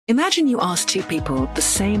Imagine you ask two people the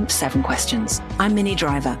same 7 questions. I'm Minnie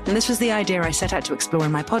Driver, and this was the idea I set out to explore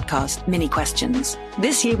in my podcast, Mini Questions.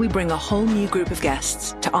 This year, we bring a whole new group of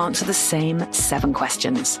guests to answer the same 7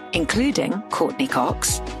 questions, including Courtney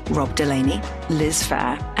Cox, Rob Delaney, Liz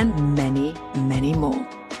Fair, and many, many more.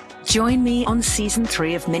 Join me on Season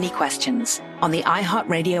 3 of Mini Questions on the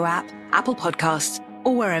iHeartRadio app, Apple Podcasts,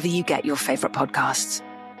 or wherever you get your favorite podcasts.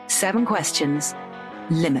 7 questions,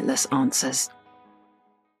 limitless answers.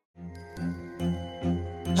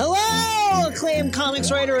 Hello, acclaimed comics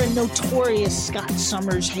writer and notorious Scott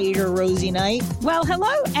Summers hater, Rosie Knight. Well, hello,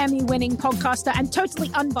 Emmy-winning podcaster and totally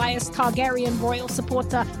unbiased Targaryen royal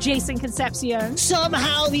supporter, Jason Concepcion.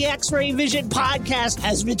 Somehow the X-Ray Vision podcast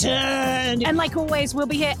has returned. And like always, we'll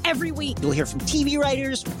be here every week. You'll hear from TV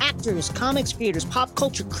writers, actors, comics creators, pop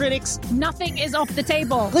culture critics. Nothing is off the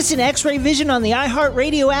table. Listen to X-Ray Vision on the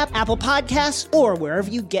iHeartRadio app, Apple Podcasts, or wherever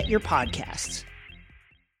you get your podcasts.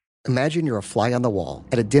 Imagine you're a fly on the wall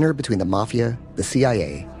at a dinner between the Mafia, the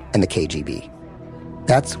CIA, and the KGB.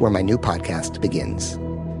 That's where my new podcast begins.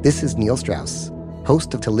 This is Neil Strauss,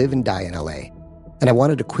 host of To Live and Die in LA, and I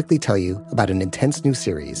wanted to quickly tell you about an intense new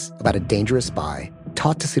series about a dangerous spy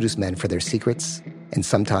taught to seduce men for their secrets and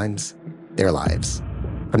sometimes their lives.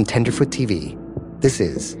 From Tenderfoot TV, this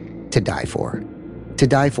is To Die For. To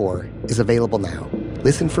Die For is available now.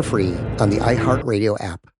 Listen for free on the iHeartRadio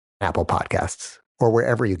app, Apple Podcasts, or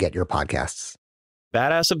wherever you get your podcasts.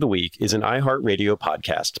 Badass of the Week is an iHeartRadio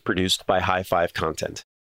podcast produced by High Five Content.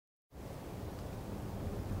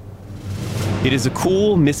 It is a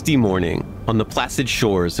cool, misty morning on the placid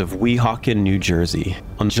shores of Weehawken, New Jersey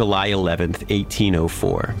on July 11th,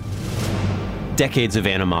 1804. Decades of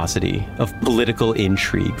animosity, of political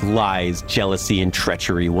intrigue, lies, jealousy, and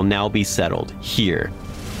treachery will now be settled here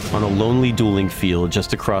on a lonely dueling field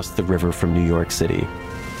just across the river from New York City.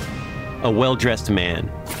 A well-dressed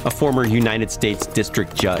man, a former United States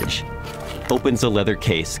District Judge, opens a leather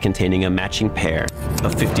case containing a matching pair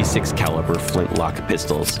of .56 caliber flintlock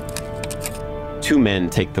pistols. 2 men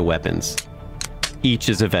take the weapons. Each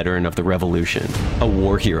is a veteran of the Revolution, a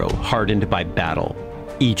war hero hardened by battle.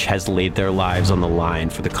 Each has laid their lives on the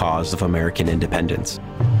line for the cause of American independence.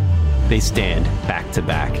 They stand back to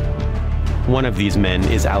back. One of these men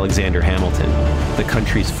is Alexander Hamilton, the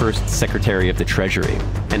country's first Secretary of the Treasury,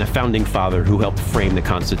 and a founding father who helped frame the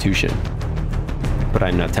Constitution. But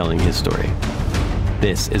I'm not telling his story.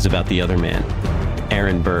 This is about the other man,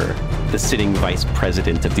 Aaron Burr, the sitting Vice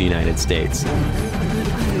President of the United States.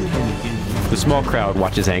 The small crowd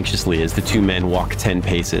watches anxiously as the 2 men walk 10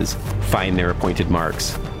 paces, find their appointed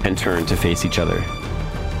marks, and turn to face each other.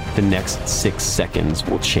 The next 6 seconds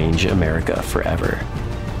will change America forever.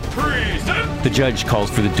 The judge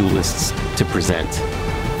calls for the duelists to present.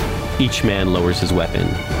 Each man lowers his weapon,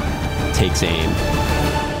 takes aim,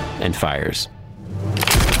 and fires.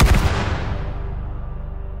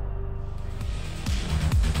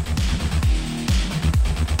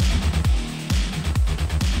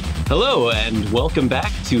 Hello, and welcome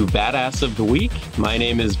back to Badass of the Week. My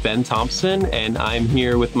name is Ben Thompson, and I'm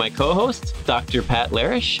here with my co-host, Dr. Pat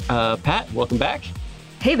Larish. Pat, welcome back.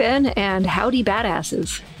 Hey, Ben, and howdy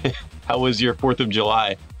badasses. How was your 4th of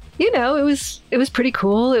July? You know, it was pretty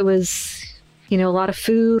cool. It was, a lot of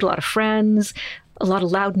food, a lot of friends, a lot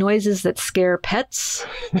of loud noises that scare pets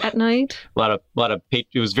at night.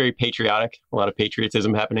 It was very patriotic. A lot of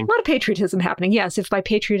patriotism happening. A lot of patriotism happening, yes. If by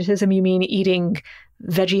patriotism you mean eating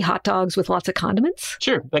veggie hot dogs with lots of condiments.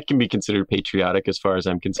 Sure, that can be considered patriotic as far as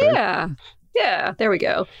I'm concerned. Yeah, there we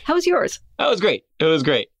go. How was yours? That was great. It was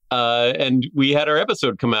great. And we had our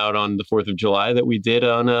episode come out on the 4th of July that we did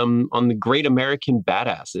on the Great American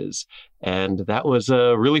Badasses. And that was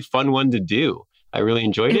a really fun one to do. I really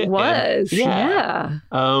enjoyed it. It was, yeah.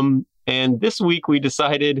 And this week we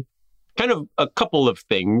decided kind of a couple of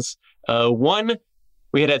things. One,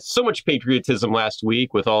 we had so much patriotism last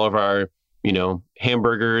week with all of our,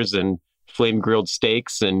 hamburgers and flame grilled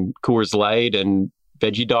steaks and Coors Light and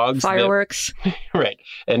veggie dogs. Fireworks. Right.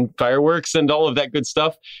 And fireworks and all of that good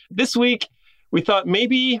stuff. This week, we thought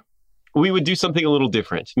maybe we would do something a little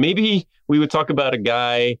different. Maybe we would talk about a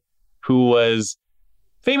guy who was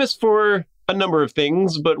famous for a number of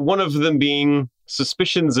things, but one of them being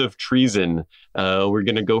suspicions of treason. We're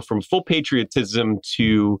going to go from full patriotism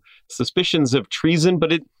to suspicions of treason. But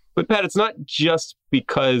Pat, it's not just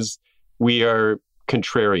because we are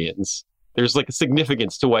contrarians. There's like a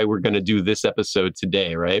significance to why we're going to do this episode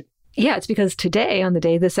today, right? Yeah, it's because today, on the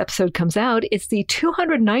day this episode comes out, it's the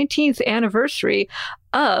 219th anniversary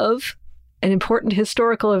of an important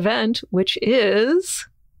historical event, which is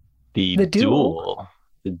the duel.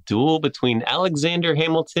 the duel between Alexander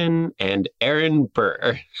Hamilton and Aaron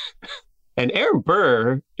Burr. And Aaron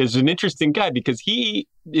Burr is an interesting guy because he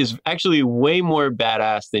is actually way more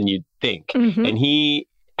badass than you'd think. Mm-hmm. And he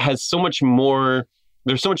has so much more,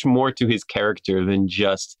 there's so much more to his character than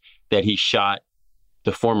just that he shot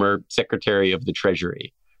the former Secretary of the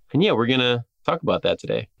Treasury. And yeah, we're going to talk about that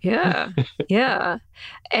today. Yeah. Yeah.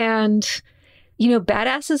 And, you know,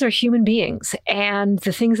 badasses are human beings, and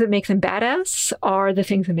the things that make them badass are the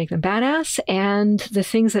things that make them badass. And the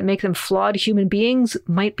things that make them flawed human beings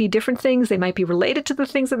might be different things. They might be related to the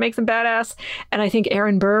things that make them badass. And I think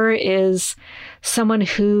Aaron Burr is someone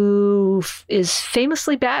who is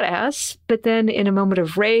famously badass, but then in a moment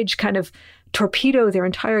of rage kind of torpedo their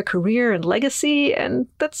entire career and legacy. And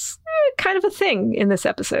that's kind of a thing in this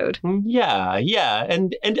episode. Yeah.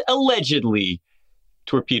 And allegedly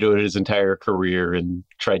torpedoed his entire career and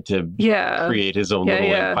tried to create his own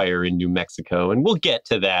little empire in New Mexico. And we'll get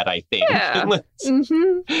to that, I think. Yeah.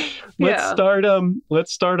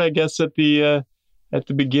 Let's start, I guess, at the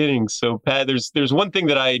beginning. So, Pat, there's one thing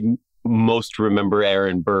that I most remember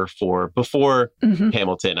Aaron Burr for before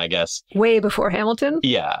Hamilton, I guess. Way before Hamilton?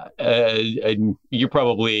 Yeah. And you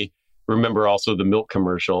probably remember also the milk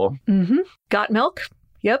commercial. Mm-hmm. Got milk?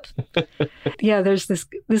 Yep. Yeah, there's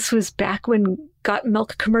this was back when Got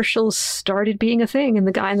Milk commercials started being a thing, and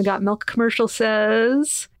the guy in the Got Milk commercial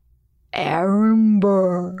says, Aaron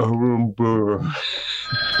Burr. Aaron Burr.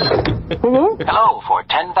 Hello? Hello, for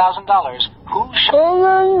 $10,000. Who's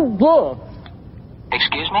Aaron Burr?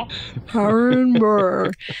 Excuse me? Aaron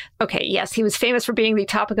Burr. Okay, yes, he was famous for being the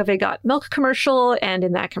topic of a Got Milk commercial. And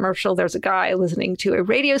in that commercial, there's a guy listening to a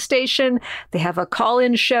radio station. They have a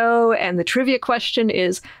call-in show. And the trivia question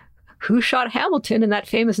is, who shot Hamilton in that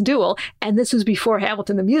famous duel? And this was before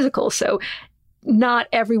Hamilton the musical. So not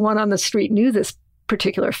everyone on the street knew this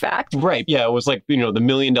particular fact. Right. Yeah, it was like, the $1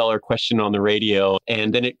 million question on the radio.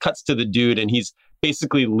 And then it cuts to the dude, and he's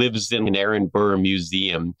basically lives in an Aaron Burr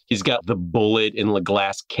museum. He's got the bullet in a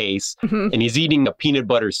glass case, and he's eating a peanut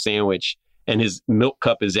butter sandwich, and his milk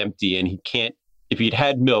cup is empty, and he can't, if he'd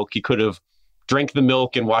had milk, he could have drank the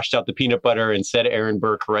milk and washed out the peanut butter and said Aaron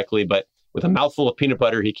Burr correctly, but with a mouthful of peanut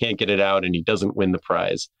butter, he can't get it out, and he doesn't win the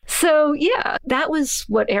prize. So yeah, that was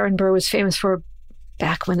what Aaron Burr was famous for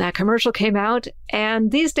back when that commercial came out.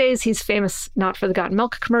 And these days, he's famous not for the Got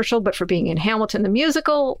Milk commercial, but for being in Hamilton the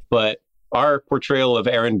musical. But our portrayal of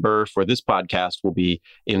Aaron Burr for this podcast will be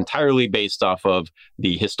entirely based off of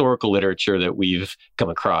the historical literature that we've come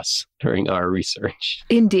across during our research.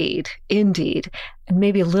 Indeed. And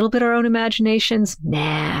maybe a little bit our own imaginations.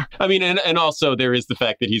 Nah. I mean, and also there is the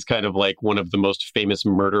fact that he's kind of like one of the most famous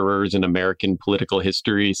murderers in American political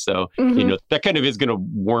history. So, that kind of is going to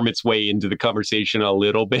worm its way into the conversation a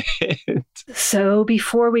little bit. So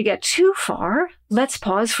before we get too far, let's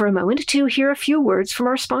pause for a moment to hear a few words from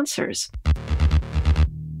our sponsors.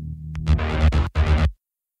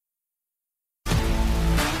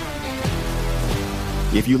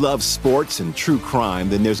 If you love sports and true crime,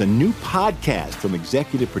 then there's a new podcast from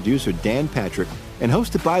executive producer Dan Patrick and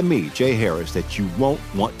hosted by me, Jay Harris, that you won't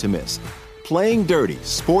want to miss. Playing Dirty: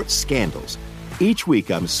 Sports Scandals. Each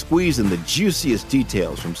week, I'm squeezing the juiciest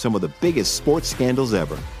details from some of the biggest sports scandals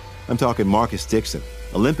ever. I'm talking Marcus Dixon,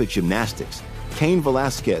 Olympic gymnastics, Cain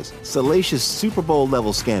Velasquez, salacious Super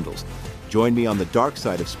Bowl-level scandals. Join me on the dark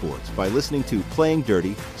side of sports by listening to Playing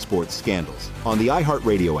Dirty: Sports Scandals on the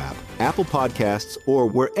iHeartRadio app, Apple Podcasts, or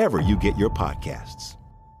wherever you get your podcasts.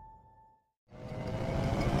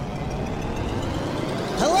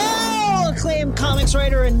 Hello, acclaimed comics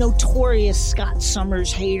writer and notorious Scott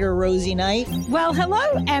Summers hater, Rosie Knight. Well,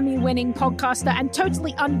 hello, Emmy-winning podcaster and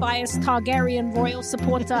totally unbiased Targaryen royal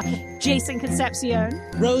supporter, Jason Concepcion.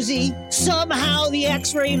 Rosie, somehow the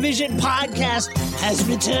X-Ray Vision podcast has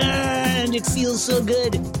returned. It feels so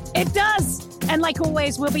good. It does. And like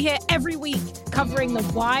always, we'll be here every week covering the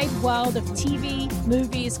wide world of TV,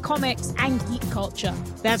 movies, comics, and geek culture.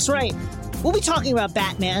 That's right. We'll be talking about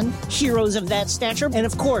Batman, heroes of that stature, and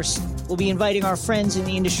of course, we'll be inviting our friends in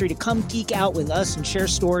the industry to come geek out with us and share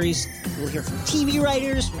stories. We'll hear from TV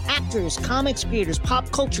writers, from actors, comics creators,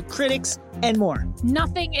 pop culture critics, and more.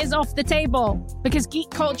 Nothing is off the table because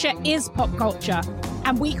geek culture is pop culture,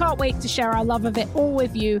 and we can't wait to share our love of it all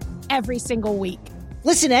with you every single week.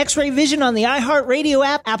 Listen to X-Ray Vision on the iHeartRadio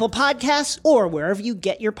app, Apple Podcasts, or wherever you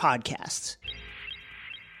get your podcasts.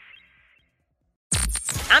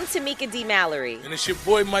 I'm Tamika D. Mallory. And it's your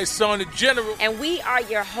boy, my son, the General. And we are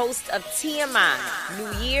your hosts of TMI.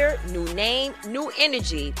 New year, new name, new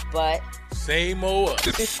energy, but... same old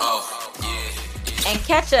us. Oh, yeah. And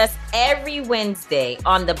catch us every Wednesday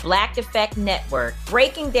on the Black Effect Network,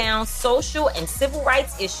 breaking down social and civil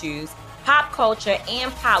rights issues, pop culture,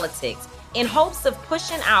 and politics in hopes of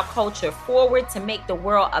pushing our culture forward to make the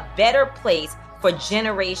world a better place for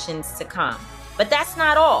generations to come. But that's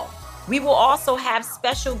not all. We will also have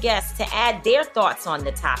special guests to add their thoughts on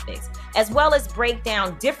the topics, as well as break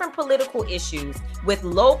down different political issues with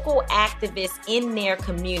local activists in their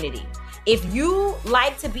community. If you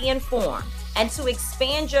like to be informed and to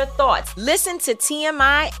expand your thoughts, listen to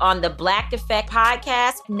TMI on the Black Effect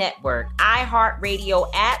Podcast Network, iHeartRadio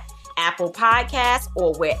app, Apple Podcasts,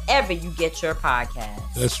 or wherever you get your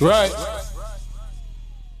podcasts. That's right.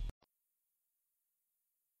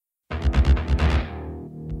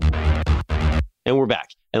 And we're back.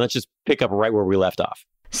 And let's just pick up right where we left off.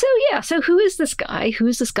 So who is this guy? Who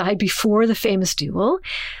is this guy before the famous duel?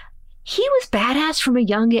 He was badass from a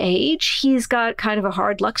young age. He's got kind of a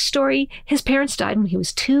hard luck story. His parents died when he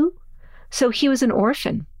was 2, so he was an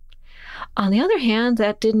orphan. On the other hand,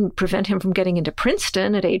 that didn't prevent him from getting into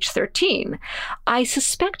Princeton at age 13. I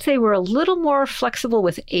suspect they were a little more flexible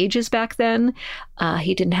with ages back then.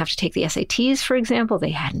 He didn't have to take the SATs, for example. They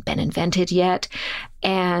hadn't been invented yet.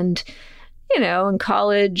 And in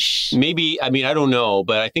college. Maybe, I don't know,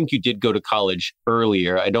 but I think you did go to college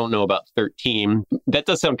earlier. I don't know about 13. That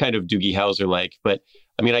does sound kind of Doogie Howser-like, but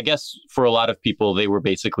I guess for a lot of people, they were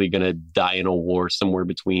basically going to die in a war somewhere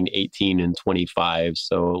between 18 and 25.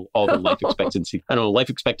 So all the life expectancy, life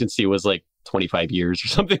expectancy was like 25 years or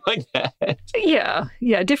something like that. Yeah.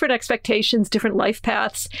 Different expectations, different life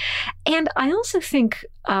paths. And I also think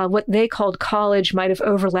what they called college might have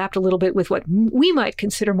overlapped a little bit with what we might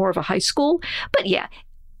consider more of a high school. But yeah,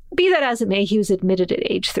 be that as it may, he was admitted at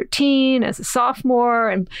age 13 as a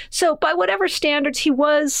sophomore. And so by whatever standards, he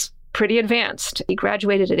was pretty advanced. He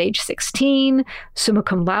graduated at age 16, summa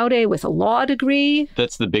cum laude with a law degree.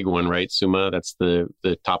 That's the big one, right? Summa, that's the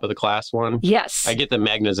top of the class one? Yes. I get the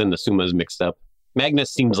magnas and the summas mixed up. Magna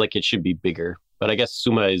seems like it should be bigger, but I guess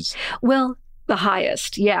summa is... Well, the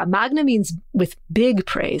highest. Yeah, magna means with big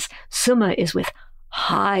praise. Summa is with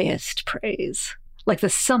highest praise, like the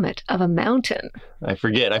summit of a mountain. I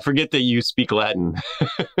forget that you speak Latin.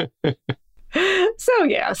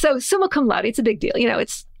 So summa cum laude, it's a big deal.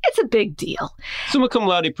 It's a big deal. Summa cum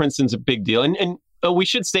laude Princeton's a big deal. And we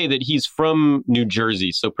should say that he's from New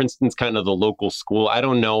Jersey. So Princeton's kind of the local school. I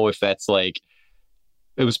don't know if that's it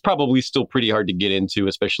was probably still pretty hard to get into,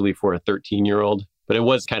 especially for a 13-year-old. But it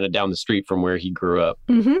was kind of down the street from where he grew up.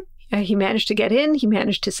 Mm-hmm. He managed to get in. He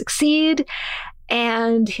managed to succeed.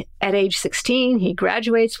 And at age 16, he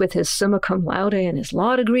graduates with his summa cum laude and his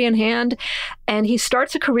law degree in hand. And he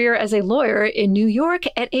starts a career as a lawyer in New York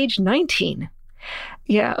at age 19.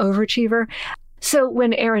 Yeah, overachiever. So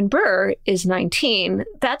when Aaron Burr is 19,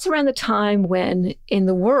 that's around the time when in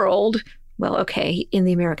the world, in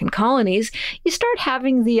the American colonies, you start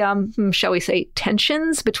having the, shall we say,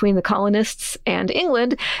 tensions between the colonists and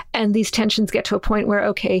England. And these tensions get to a point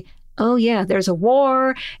where, there's a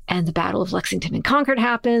war and the Battle of Lexington and Concord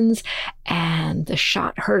happens and the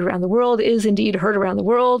shot heard around the world is indeed heard around the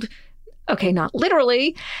world. Okay, not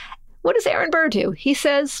literally. What does Aaron Burr do? He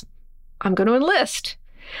says, I'm going to enlist.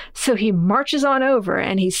 So he marches on over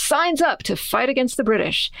and he signs up to fight against the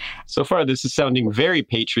British. So far, this is sounding very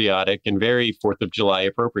patriotic and very 4th of July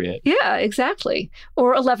appropriate. Yeah, exactly.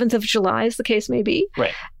 Or 11th of July, as the case may be.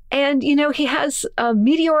 Right. And, he has a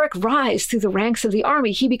meteoric rise through the ranks of the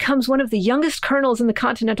army. He becomes one of the youngest colonels in the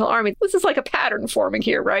Continental Army. This is like a pattern forming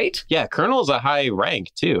here, right? Yeah, colonel's a high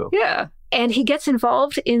rank, too. Yeah. And he gets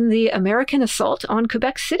involved in the American assault on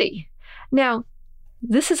Quebec City. Now,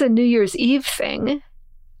 this is a New Year's Eve thing,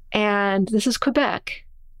 and this is Quebec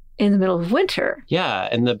in the middle of winter. Yeah,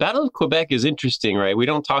 and the Battle of Quebec is interesting, right? We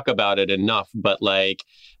don't talk about it enough, but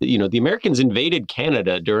the Americans invaded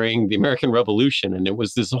Canada during the American Revolution, and it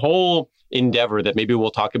was this whole endeavor that maybe we'll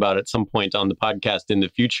talk about at some point on the podcast in the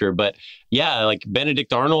future. But yeah,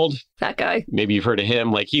 Benedict Arnold, that guy, maybe you've heard of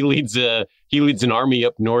him. He leads an army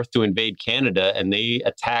up north to invade Canada, and they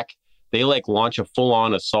launch a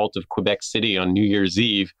full-on assault of Quebec City on New Year's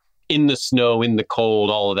Eve in the snow, in the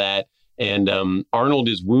cold, all of that. And Arnold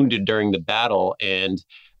is wounded during the battle, and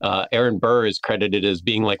Aaron Burr is credited as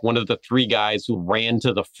being one of the 3 guys who ran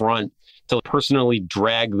to the front to personally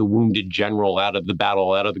drag the wounded general out of the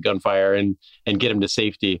battle, out of the gunfire, and get him to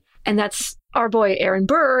safety. And that's our boy Aaron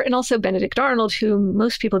Burr, and also Benedict Arnold, who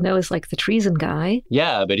most people know as the treason guy.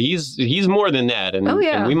 Yeah, but he's more than that. And,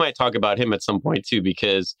 and we might talk about him at some point too,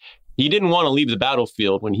 because he didn't want to leave the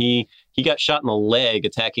battlefield when he got shot in the leg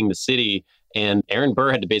attacking the city. And Aaron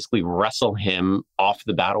Burr had to basically wrestle him off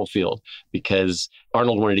the battlefield because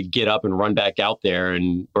Arnold wanted to get up and run back out there.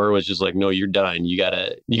 And Burr was just like, no, you're done. You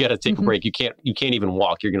gotta take a break. You can't even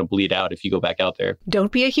walk. You're going to bleed out if you go back out there.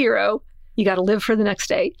 Don't be a hero. You got to live for the next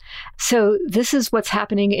day. So this is what's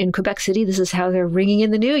happening in Quebec City. This is how they're ringing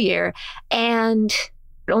in the new year. And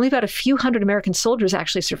only about a few hundred American soldiers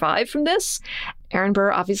actually survived from this. Aaron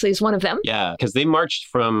Burr obviously is one of them. Yeah, because they marched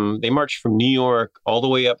from New York all the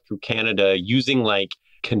way up through Canada using like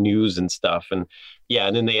canoes and stuff. And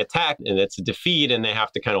then they attack and it's a defeat and they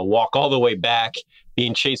have to kind of walk all the way back,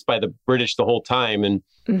 being chased by the British the whole time. And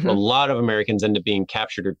a lot of Americans end up being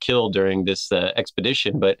captured or killed during this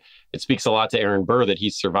expedition. But it speaks a lot to Aaron Burr that he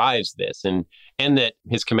survives this and that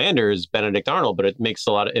his commander is Benedict Arnold. But it makes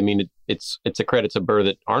a lot of, it's a credit to Burr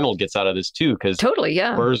that Arnold gets out of this too. Because totally,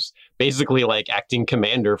 yeah. Burr's basically like acting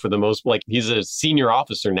commander for the most, like he's a senior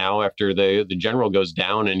officer now after the general goes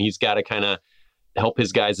down and he's got to kind of help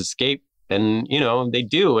his guys escape. And, they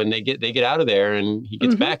do, and they get out of there and he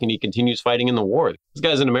gets back and he continues fighting in the war. This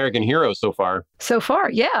guy's an American hero so far. So far,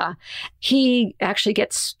 yeah. He actually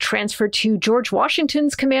gets transferred to George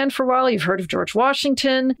Washington's command for a while. You've heard of George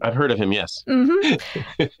Washington. I've heard of him, yes.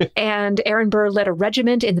 And Aaron Burr led a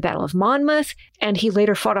regiment in the Battle of Monmouth, and he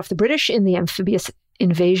later fought off the British in the amphibious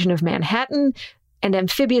invasion of Manhattan. And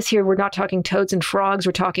amphibious here, we're not talking toads and frogs.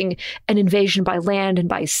 We're talking an invasion by land and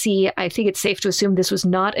by sea. I think it's safe to assume this was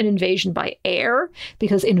not an invasion by air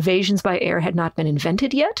because invasions by air had not been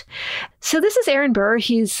invented yet. So this is Aaron Burr.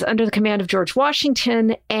 He's under the command of George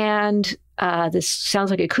Washington. And this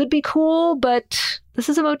sounds like it could be cool, but this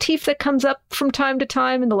is a motif that comes up from time to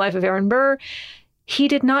time in the life of Aaron Burr. He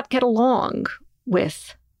did not get along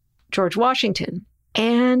with George Washington,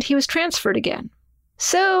 and he was transferred again.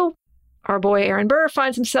 So our boy Aaron Burr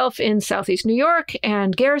finds himself in Southeast New York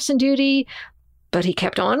and garrison duty, but he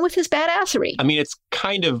kept on with his badassery. It's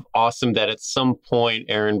kind of awesome that at some point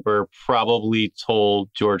Aaron Burr probably told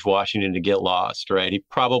George Washington to get lost, right? He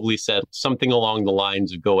probably said something along the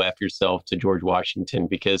lines of go after yourself to George Washington,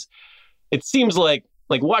 because it seems like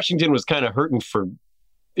Washington was kind of hurting for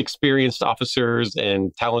experienced officers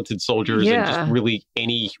and talented soldiers and just really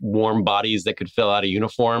any warm bodies that could fill out a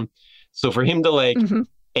uniform. So for him to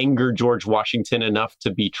anger George Washington enough to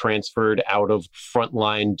be transferred out of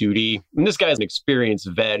frontline duty. And this guy's an experienced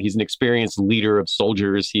vet. He's an experienced leader of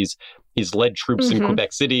soldiers. He's led troops in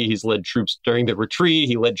Quebec City. He's led troops during the retreat.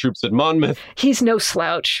 He led troops at Monmouth. He's no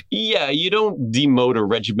slouch. Yeah, you don't demote a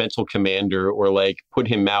regimental commander or put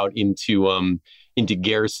him out into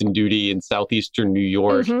garrison duty in southeastern New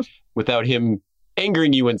York without him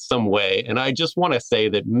angering you in some way. And I just want to say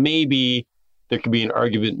that maybe there could be an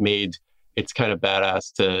argument made it's kind of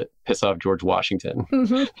badass to piss off George Washington.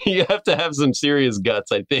 You have to have some serious guts,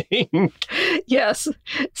 I think. Yes.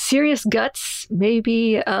 Serious guts,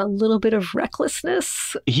 maybe a little bit of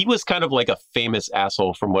recklessness. He was kind of like a famous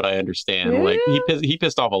asshole from what I understand. Yeah. He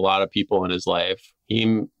pissed off a lot of people in his life.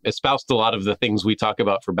 He espoused a lot of the things we talk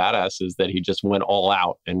about for badasses, that he just went all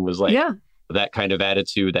out and was that kind of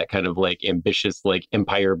attitude, that kind of ambitious,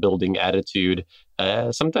 empire building attitude,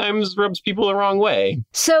 sometimes rubs people the wrong way.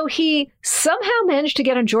 So he somehow managed to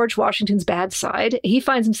get on George Washington's bad side. He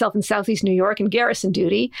finds himself in Southeast New York in garrison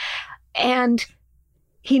duty, and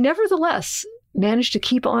he nevertheless managed to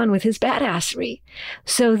keep on with his badassery.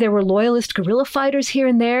 So there were loyalist guerrilla fighters here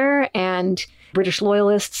and there, and British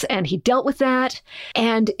loyalists, and he dealt with that.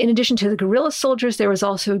 And in addition to the guerrilla soldiers, there was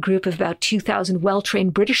also a group of about 2,000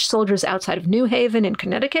 well-trained British soldiers outside of New Haven in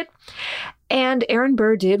Connecticut. And Aaron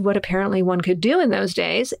Burr did what apparently one could do in those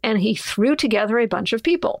days, and he threw together a bunch of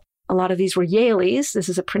people. A lot of these were Yaleys. This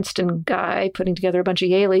is a Princeton guy putting together a bunch of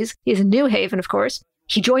Yaleys. He's in New Haven, of course.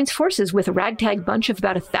 He joins forces with a ragtag bunch of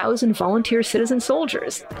about 1,000 volunteer citizen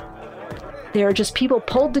soldiers. They are just people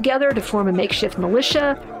pulled together to form a makeshift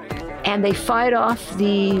militia, and they fight off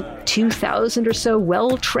the 2,000 or so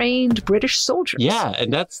well-trained British soldiers. Yeah,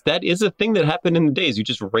 and that is a thing that happened in the days. You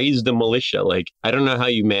just raised a militia. I don't know how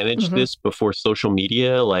you managed this before social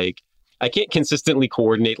media. I can't consistently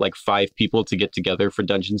coordinate 5 people to get together for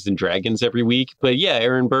Dungeons and Dragons every week. But yeah,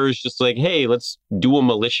 Aaron Burr is just hey, let's do a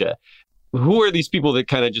militia. Who are these people that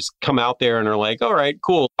kind of just come out there and are all right,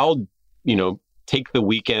 cool. I'll, take the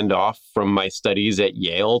weekend off from my studies at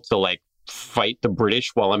Yale to fight the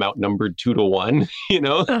British while I'm outnumbered 2-1,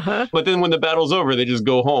 But then when the battle's over, they just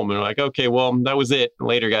go home and are okay, well, that was it.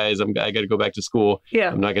 Later, guys, I got to go back to school.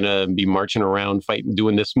 Yeah. I'm not going to be marching around fighting,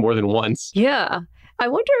 doing this more than once. Yeah. I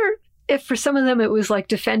wonder if for some of them it was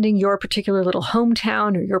defending your particular little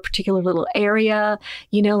hometown or your particular little area,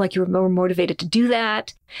 you were more motivated to do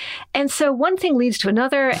that. And so one thing leads to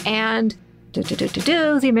another, and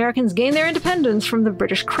The Americans gain their independence from the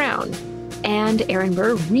British Crown. And Aaron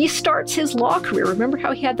Burr restarts his law career. Remember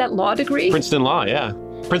how he had that law degree? Princeton Law, yeah.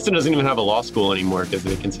 Princeton doesn't even have a law school anymore because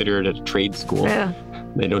they consider it a trade school. Yeah.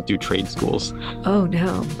 They don't do trade schools. Oh,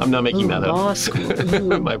 no. I'm not making that up. Law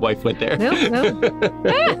school. My wife went there. No.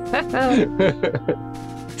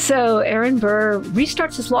 So Aaron Burr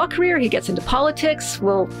restarts his law career. He gets into politics.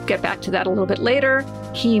 We'll get back to that a little bit later.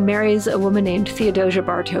 He marries a woman named Theodosia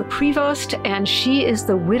Bartow Prevost, and she is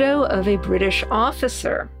the widow of a British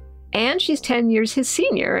officer. And she's 10 years his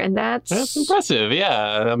senior, and that's impressive.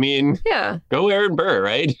 Yeah. I mean, go Aaron Burr,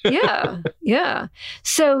 right? Yeah.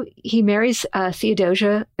 So he marries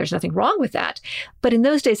Theodosia. There's nothing wrong with that. But in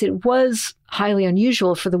those days, it was highly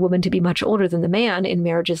unusual for the woman to be much older than the man in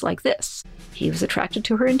marriages like this. He was attracted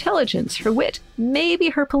to her intelligence, her wit, maybe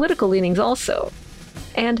her political leanings also.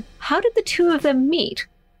 And how did the two of them meet?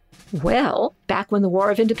 Well, back when the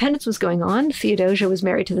War of Independence was going on, Theodosia was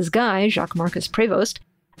married to this guy, Jacques Marcus Prévost.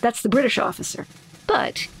 That's the British officer.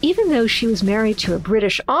 But even though she was married to a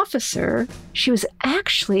British officer, she was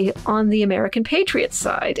actually on the American Patriots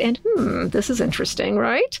side. And this is interesting,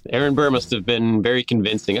 right? Aaron Burr must have been very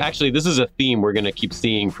convincing. Actually, this is a theme we're going to keep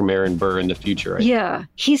seeing from Aaron Burr in the future. Yeah,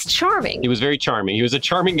 he's charming. He was very charming. He was a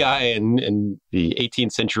charming guy, and the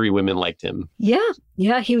 18th century women liked him.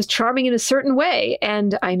 Yeah, he was charming in a certain way.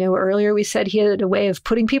 And I know earlier we said he had a way of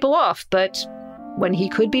putting people off, but when he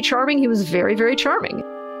could be charming, he was very, very charming.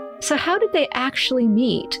 So how did they actually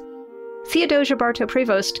meet? Theodosia Bartow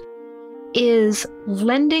Prevost is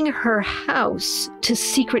lending her house to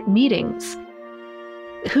secret meetings.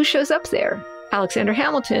 Who shows up there? Alexander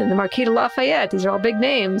Hamilton, the Marquis de Lafayette. These are all big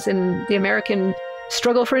names in the American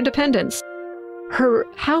struggle for independence. Her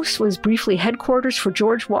house was briefly headquarters for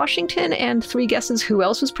George Washington, and 3 guesses who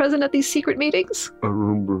else was present at these secret meetings?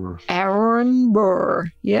 Aaron Burr. Aaron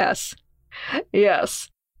Burr. Yes.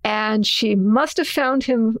 And she must have found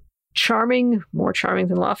him charming, more charming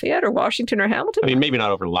than Lafayette or Washington or Hamilton. I mean, maybe not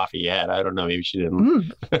over Lafayette. I don't know. Maybe she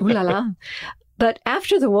didn't. Ooh la la. But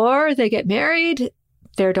after the war, they get married.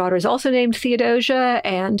 Their daughter is also named Theodosia.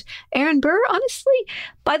 And Aaron Burr, honestly,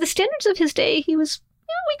 by the standards of his day, he was,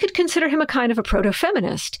 we could consider him a kind of a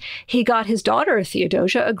proto-feminist. He got his daughter,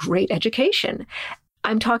 Theodosia, a great education.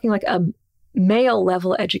 I'm talking like a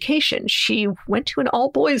male-level education. She went to an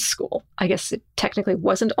all-boys school. I guess it technically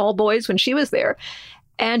wasn't all boys when she was there.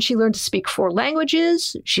 And she learned to speak 4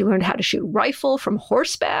 languages. She learned how to shoot rifle from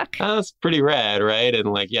horseback. That's pretty rad, right?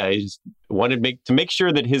 And he just wanted to make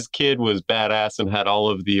sure that his kid was badass and had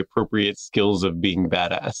all of the appropriate skills of being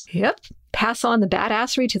badass. Yep. Pass on the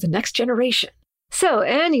badassery to the next generation. So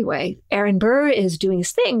anyway, Aaron Burr is doing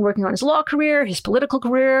his thing, working on his law career, his political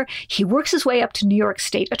career. He works his way up to New York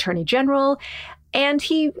State Attorney General. And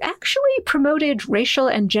he actually promoted racial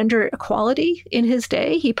and gender equality in his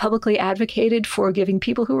day. He publicly advocated for giving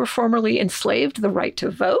people who were formerly enslaved the right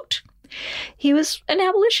to vote. He was an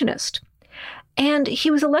abolitionist. And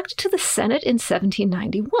he was elected to the Senate in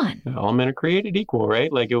 1791. All men are created equal,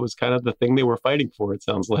 right? Like it was kind of the thing they were fighting for, it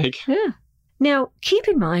sounds like. Yeah. Now, keep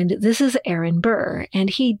in mind, this is Aaron Burr, and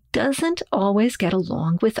he doesn't always get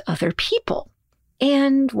along with other people.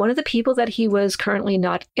 And one of the people that he was currently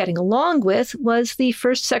not getting along with was the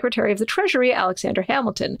first Secretary of the Treasury, Alexander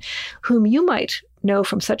Hamilton, whom you might know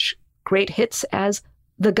from such great hits as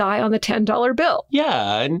the guy on the $10 bill.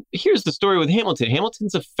 Yeah, and here's the story with Hamilton.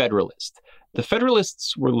 Hamilton's a Federalist. The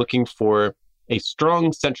Federalists were looking for a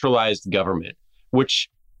strong centralized government,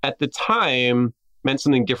 which at the time meant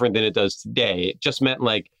something different than it does today. It just meant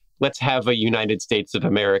let's have a United States of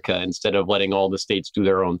America instead of letting all the states do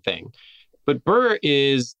their own thing. But Burr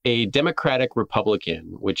is a Democratic Republican,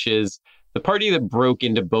 which is the party that broke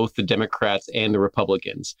into both the Democrats and the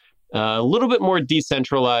Republicans. A little bit more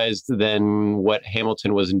decentralized than what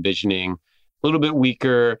Hamilton was envisioning, a little bit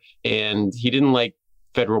weaker, and he didn't like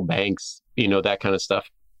federal banks, that kind of stuff.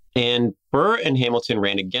 And Burr and Hamilton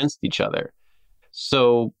ran against each other.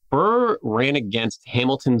 So Burr ran against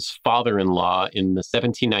Hamilton's father-in-law in the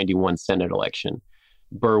 1791 Senate election.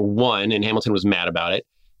 Burr won, and Hamilton was mad about it.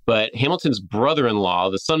 But Hamilton's brother-in-law,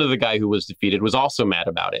 the son of the guy who was defeated, was also mad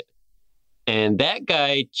about it. And that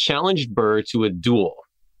guy challenged Burr to a duel,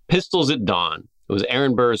 pistols at dawn. It was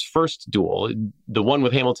Aaron Burr's first duel. The one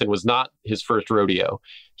with Hamilton was not his first rodeo.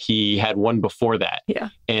 He had one before that. Yeah.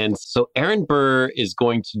 And so Aaron Burr is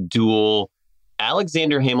going to duel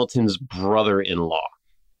Alexander Hamilton's brother-in-law.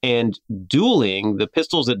 And dueling, the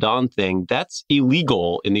pistols at dawn thing, that's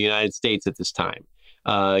illegal in the United States at this time.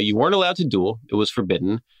 You weren't allowed to duel. It was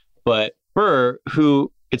forbidden. But Burr,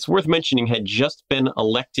 who it's worth mentioning had just been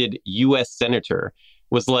elected U.S. senator,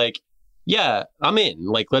 was like, yeah, I'm in.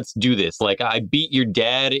 Like, let's do this. Like, I beat your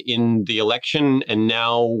dad in the election and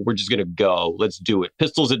now we're just going to go. Let's do it.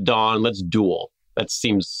 Pistols at dawn. Let's duel. That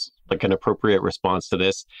seems like an appropriate response to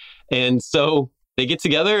this. And so they get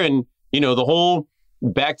together and, the whole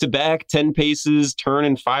back-to-back 10 paces, turn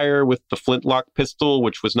and fire with the flintlock pistol,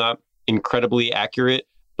 which was not incredibly accurate.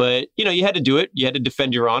 But, you had to do it. You had to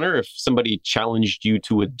defend your honor. If somebody challenged you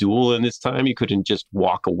to a duel in this time, you couldn't just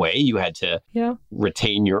walk away. You had to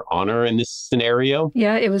retain your honor in this scenario.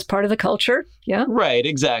 Yeah, it was part of the culture. Yeah. Right,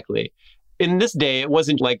 exactly. In this day, it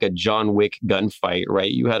wasn't like a John Wick gunfight, right?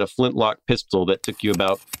 You had a flintlock pistol that took you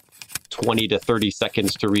about 20 to 30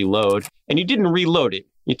 seconds to reload, and you didn't reload it.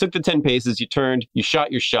 You took the 10 paces, you turned, you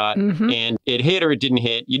shot your shot, and it hit or it didn't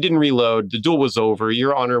hit. You didn't reload. The duel was over.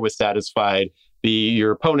 Your honor was satisfied.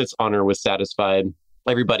 Your opponent's honor was satisfied.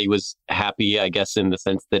 Everybody was happy, I guess, in the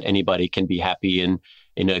sense that anybody can be happy in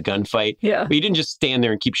a gunfight. Yeah. But you didn't just stand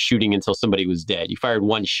there and keep shooting until somebody was dead. You fired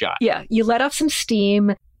one shot. Yeah. You let off some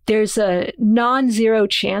steam. There's a non-zero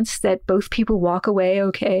chance that both people walk away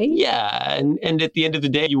okay. Yeah. And at the end of the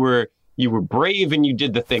day, you were brave and you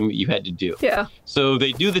did the thing that you had to do. Yeah. So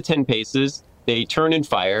they do the 10 paces. They turn and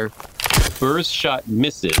fire. Burr's shot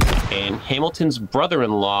misses, and Hamilton's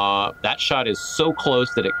brother-in-law, that shot is so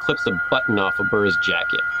close that it clips a button off of Burr's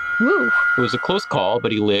jacket. Woo. It was a close call,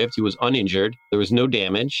 but he lived. He was uninjured. There was no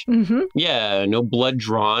damage. Yeah, no blood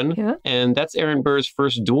drawn. Yeah. And that's Aaron Burr's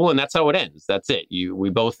first duel, and that's how it ends. That's it. We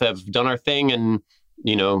both have done our thing, and,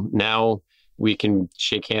 now we can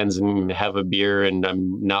shake hands and have a beer, and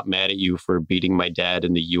I'm not mad at you for beating my dad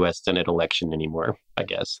in the U.S. Senate election anymore, I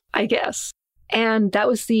guess. And that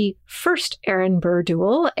was the first Aaron Burr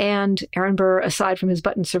duel. And Aaron Burr, aside from his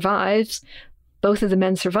button, survives. Both of the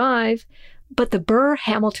men survive. But the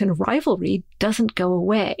Burr-Hamilton rivalry doesn't go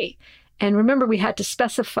away. And remember, we had to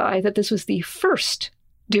specify that this was the first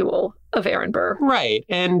duel of Aaron Burr. Right.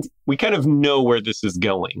 And we kind of know where this is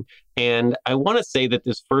going. And I want to say that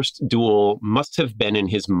this first duel must have been in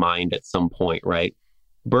his mind at some point, right?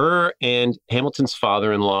 Burr and Hamilton's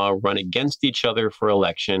father-in-law run against each other for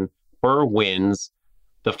election. Burr wins.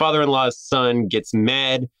 The father-in-law's son gets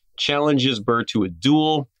mad, challenges Burr to a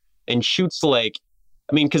duel, and shoots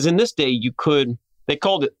because in this day they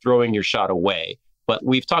called it throwing your shot away. But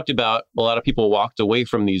we've talked about a lot of people walked away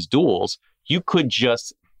from these duels. You could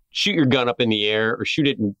just shoot your gun up in the air or shoot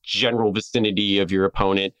it in general vicinity of your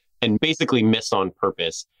opponent and basically miss on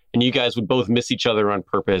purpose. And you guys would both miss each other on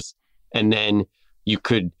purpose. And then you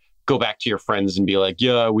could go back to your friends and be like,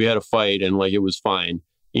 yeah, we had a fight and it was fine.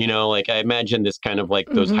 I imagine this kind of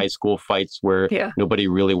those high school fights where nobody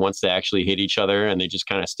really wants to actually hit each other and they just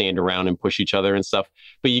kind of stand around and push each other and stuff.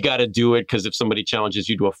 But you got to do it because if somebody challenges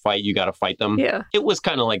you to a fight, you got to fight them. Yeah. It was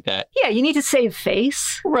kind of like that. Yeah, you need to save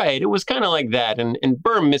face. Right. It was kind of like that. And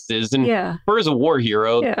Burr misses. And Burr's a war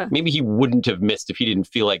hero. Yeah. Maybe he wouldn't have missed if he didn't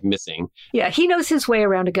feel like missing. Yeah, he knows his way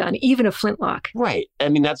around a gun, even a flintlock. Right. I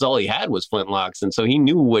mean, that's all he had was flintlocks. And so he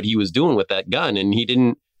knew what he was doing with that gun and he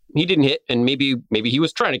didn't hit, and maybe he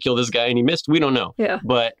was trying to kill this guy and he missed. We don't know. Yeah.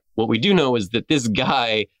 But what we do know is that this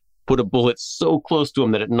guy put a bullet so close to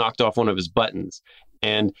him that it knocked off one of his buttons.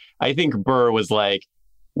 And I think Burr was like,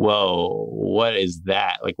 whoa, what is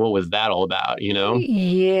that? What was that all about,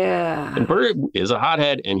 Yeah. And Burr is a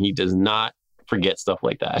hothead and he does not forget stuff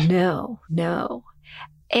like that. No.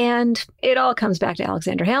 And it all comes back to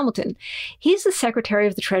Alexander Hamilton. He's the Secretary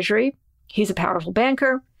of the Treasury. He's a powerful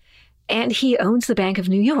banker. And he owns the Bank of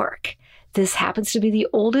New York. This happens to be the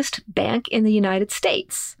oldest bank in the United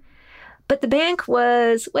States. But the bank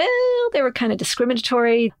was, they were kind of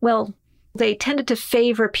discriminatory. Well, they tended to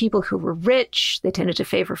favor people who were rich. They tended to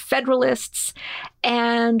favor Federalists.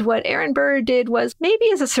 And what Aaron Burr did was,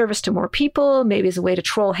 maybe as a service to more people, maybe as a way to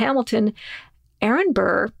troll Hamilton, Aaron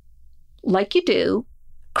Burr, like you do,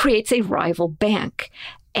 creates a rival bank.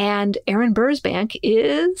 And Aaron Burr's bank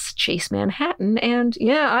is Chase Manhattan. And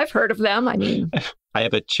yeah, I've heard of them. I mean, I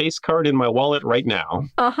have a Chase card in my wallet right now.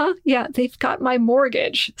 Yeah, they've got my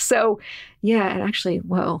mortgage. So yeah, and actually,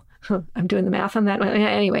 I'm doing the math on that.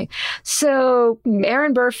 Anyway, so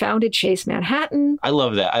Aaron Burr founded Chase Manhattan. I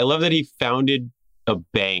love that. I love that he founded a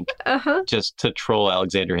bank just to troll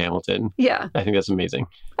Alexander Hamilton. Yeah. I think that's amazing.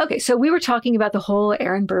 Okay, so we were talking about the whole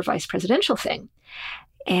Aaron Burr vice presidential thing.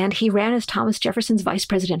 And he ran as Thomas Jefferson's vice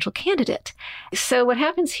presidential candidate. So what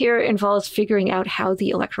happens here involves figuring out how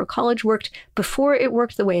the Electoral College worked before it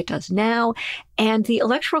worked the way it does now. And the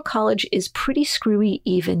Electoral College is pretty screwy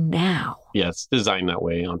even now. Yeah, it's designed that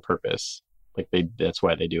way on purpose. That's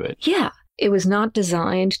why they do it. Yeah, it was not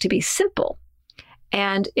designed to be simple.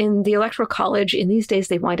 And in the Electoral College, in these days,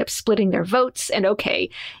 they wind up splitting their votes. And okay,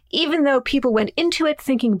 even though people went into it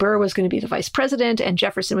thinking Burr was going to be the vice president and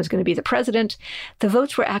Jefferson was going to be the president, the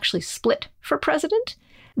votes were actually split for president.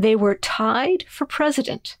 They were tied for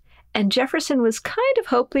president. And Jefferson was kind of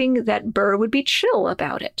hoping that Burr would be chill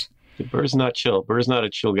about it. Burr's not chill. Burr's not a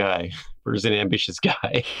chill guy. Burr's an ambitious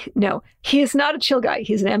guy. No, he is not a chill guy.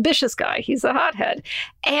 He's an ambitious guy. He's a hothead.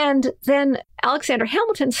 And then Alexander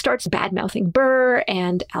Hamilton starts bad-mouthing Burr,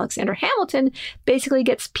 and Alexander Hamilton basically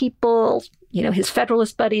gets people, his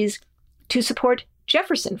Federalist buddies, to support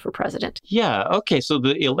Jefferson for president. Yeah, okay, so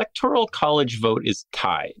the Electoral College vote is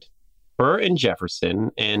tied. Burr and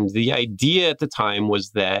Jefferson, and the idea at the time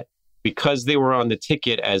was that because they were on the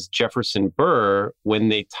ticket as Jefferson Burr, when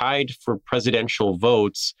they tied for presidential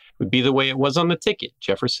votes, it would be the way it was on the ticket.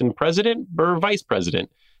 Jefferson president, Burr vice president.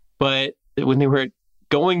 But when they were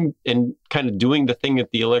going and kind of doing the thing at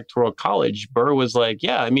the Electoral College, Burr was like,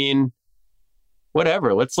 yeah,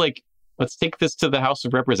 whatever. Let's take this to the House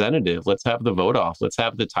of Representatives. Let's have the vote off. Let's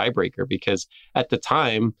have the tiebreaker. Because at the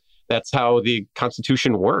time, that's how the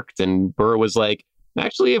Constitution worked. And Burr was like,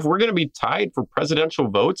 actually, if we're going to be tied for presidential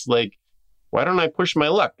votes, why don't I push my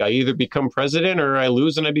luck? I either become president or I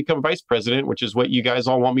lose and I become vice president, which is what you guys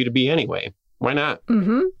all want me to be anyway. Why not?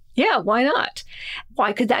 Mm-hmm. Yeah, why not?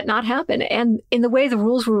 Why could that not happen? And in the way the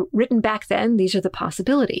rules were written back then, these are the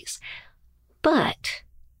possibilities. But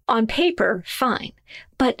on paper, fine.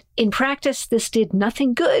 But in practice, this did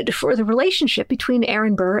nothing good for the relationship between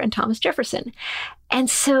Aaron Burr and Thomas Jefferson. And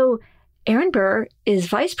so Aaron Burr is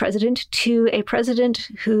vice president to a president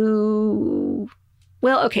who,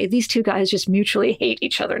 these two guys just mutually hate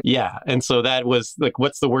each other. Yeah. And so that was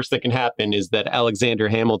what's the worst that can happen is that Alexander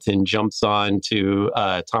Hamilton jumps on to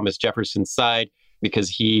Thomas Jefferson's side because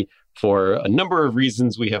he, for a number of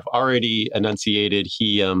reasons we have already enunciated,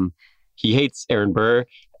 he hates Aaron Burr.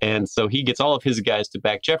 And so he gets all of his guys to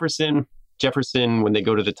back Jefferson. Jefferson, when they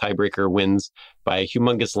go to the tiebreaker, wins by a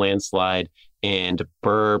humongous landslide. And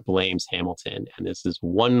Burr blames Hamilton. And this is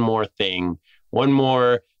one more thing, one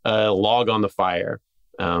more log on the fire.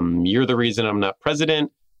 You're the reason I'm not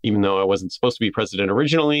president, even though I wasn't supposed to be president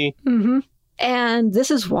originally. Mm-hmm. And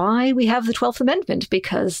this is why we have the 12th Amendment,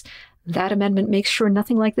 because that amendment makes sure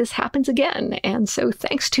nothing like this happens again. And so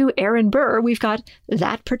thanks to Aaron Burr, we've got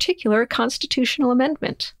that particular constitutional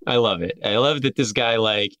amendment. I love it. I love that this guy,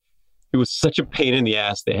 it was such a pain in the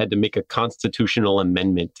ass. They had to make a constitutional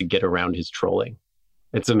amendment to get around his trolling.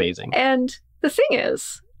 It's amazing. And the thing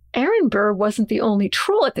is, Aaron Burr wasn't the only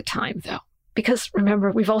troll at the time, though. Because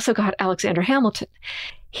remember, we've also got Alexander Hamilton.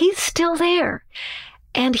 He's still there.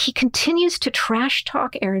 And he continues to trash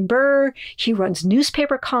talk Aaron Burr. He runs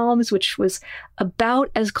newspaper columns, which was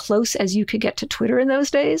about as close as you could get to Twitter in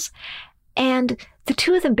those days. And the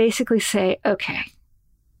two of them basically say, okay,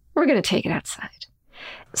 we're going to take it outside.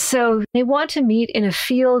 So they want to meet in a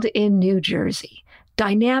field in New Jersey,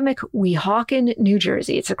 dynamic Weehawken, New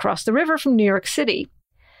Jersey. It's across the river from New York City.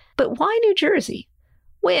 But why New Jersey?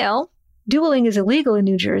 Well, dueling is illegal in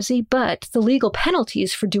New Jersey, but the legal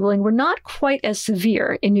penalties for dueling were not quite as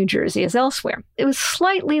severe in New Jersey as elsewhere. It was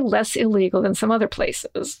slightly less illegal than some other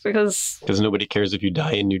places because nobody cares if you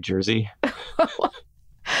die in New Jersey.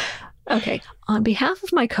 Okay. On behalf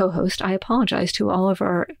of my co-host, I apologize to all of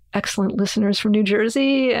our excellent listeners from New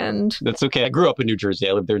Jersey. And that's okay. I grew up in New Jersey.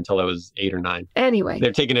 I lived there until I was 8 or 9. Anyway.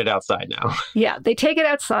 They're taking it outside now. Yeah, they take it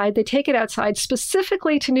outside. They take it outside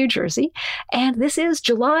specifically to New Jersey. And this is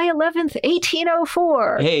July 11th,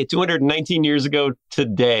 1804. Hey, 219 years ago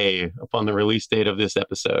today, upon the release date of this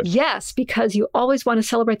episode. Yes, because you always want to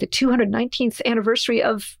celebrate the 219th anniversary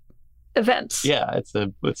of events. Yeah, it's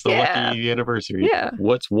the lucky anniversary. Yeah.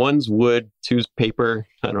 What's one's wood, two's paper?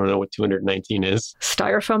 I don't know what 219 is.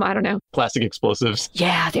 Styrofoam? I don't know. Plastic explosives.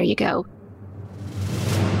 Yeah, there you go.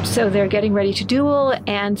 So they're getting ready to duel,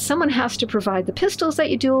 and someone has to provide the pistols that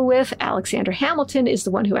you duel with. Alexander Hamilton is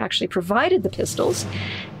the one who actually provided the pistols.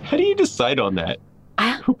 How do you decide on that?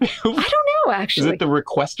 I don't know, actually. Is it the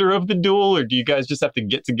requester of the duel, or do you guys just have to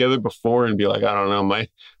get together before and be like, I don't know,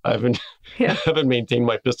 I haven't maintained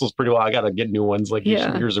my pistols pretty well. I got to get new ones.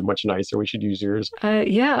 Yours are much nicer. We should use yours.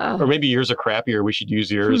 Yeah. Or maybe yours are crappier. We should use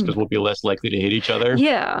yours because we'll be less likely to hate each other.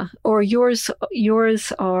 Yeah. Or yours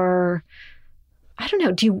are, I don't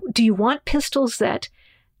know. Do you want pistols that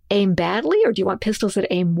aim badly, or do you want pistols that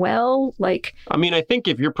aim well? I think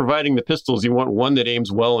if you're providing the pistols, you want one that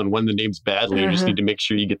aims well and one that aims badly. You just need to make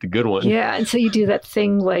sure you get the good one. Yeah, and so you do that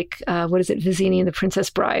thing what is it, Vizzini and the Princess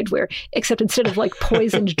Bride, where except instead of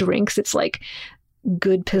poisoned drinks, it's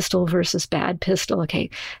good pistol versus bad pistol. Okay,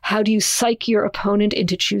 how do you psych your opponent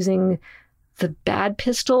into choosing the bad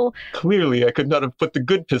pistol. Clearly, I could not have put the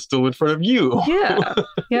good pistol in front of you.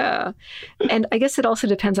 Yeah. And I guess it also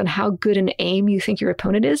depends on how good an aim you think your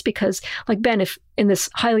opponent is, because, like, Ben, if in this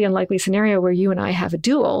highly unlikely scenario where you and I have a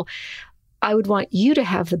duel, I would want you to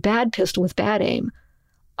have the bad pistol with bad aim,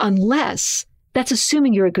 unless that's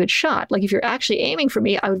assuming you're a good shot. Like, if you're actually aiming for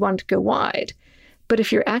me, I would want it to go wide. But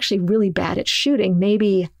if you're actually really bad at shooting,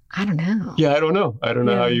 maybe, I don't know. Yeah, I don't know. I don't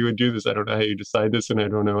know how you would do this. I don't know how you decide this, and I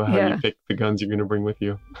don't know how you pick the guns you're going to bring with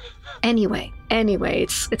you. Anyway,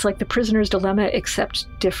 it's like the prisoner's dilemma, except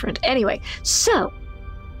different. Anyway, so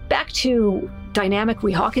back to dynamic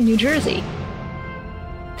Weehawken, New Jersey.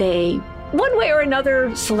 They, one way or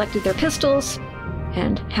another, selected their pistols,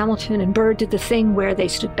 and Hamilton and Burr did the thing where they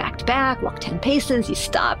stood back to back, walk 10 paces, you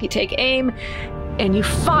stop, you take aim, and you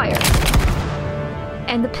fire.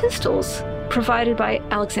 And the pistols provided by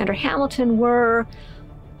Alexander Hamilton were,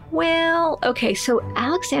 well, okay, so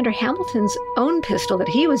Alexander Hamilton's own pistol that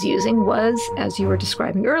he was using was, as you were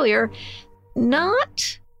describing earlier,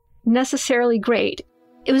 not necessarily great.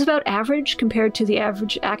 It was about average compared to the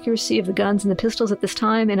average accuracy of the guns and the pistols at this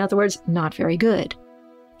time. In other words, not very good.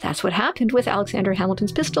 That's what happened with Alexander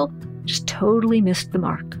Hamilton's pistol. Just totally missed the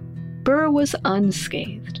mark. Burr was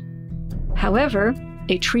unscathed. However,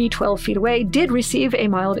 a tree 12 feet away did receive a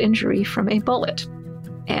mild injury from a bullet.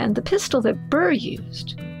 And the pistol that Burr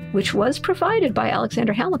used, which was provided by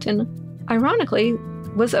Alexander Hamilton, ironically,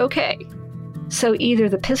 was okay. So either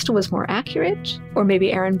the pistol was more accurate, or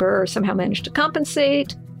maybe Aaron Burr somehow managed to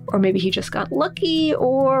compensate, or maybe he just got lucky,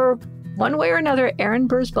 or one way or another, Aaron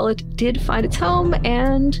Burr's bullet did find its home,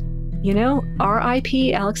 and, you know,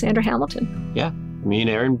 R.I.P. Alexander Hamilton. Yeah. I mean,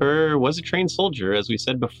 Aaron Burr was a trained soldier, as we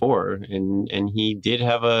said before, and he did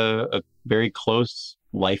have a very close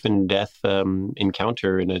life and death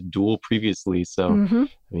encounter in a duel previously. So, I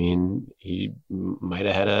mean, he might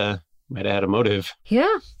have had a motive.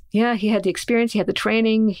 Yeah, he had the experience, he had the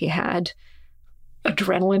training, he had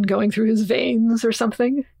adrenaline going through his veins or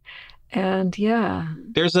something. And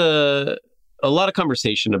there's a lot of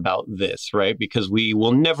conversation about this, right? Because we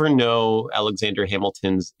will never know Alexander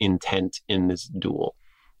Hamilton's intent in this duel.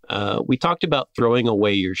 We talked about throwing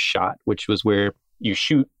away your shot, which was where you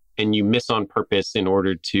shoot and you miss on purpose in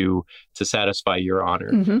order to satisfy your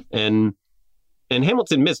honor. And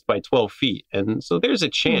Hamilton missed by 12 feet. And so there's a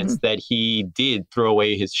chance that he did throw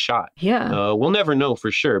away his shot. We'll never know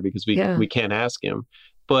for sure because we can't ask him.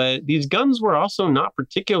 But these guns were also not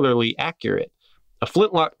particularly accurate. A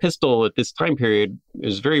flintlock pistol at this time period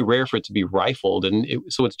is very rare for it to be rifled. And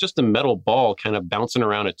so it's just a metal ball kind of bouncing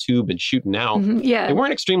around a tube and shooting out. They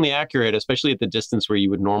weren't extremely accurate, especially at the distance where you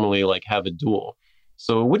would normally like have a duel.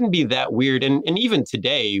 So it wouldn't be that weird. And even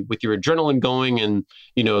today, with your adrenaline going and,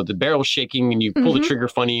 you know, the barrel shaking and you pull the trigger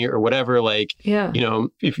funny or whatever, like, you know,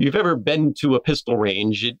 if you've ever been to a pistol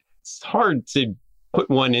range, it's hard to put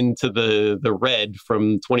one into the red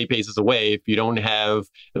from 20 paces away if you don't have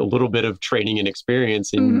a little bit of training and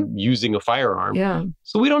experience in using a firearm.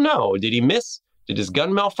 So we don't know. Did he miss? Did his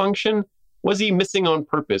gun malfunction? Was he missing on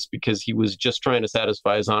purpose because he was just trying to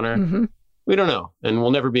satisfy his honor? We don't know. And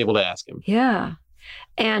we'll never be able to ask him.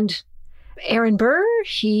 And Aaron Burr,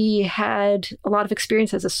 he had a lot of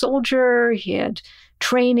experience as a soldier. He had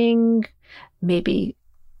training, maybe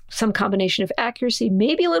some combination of accuracy,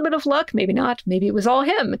 maybe a little bit of luck, maybe not. Maybe it was all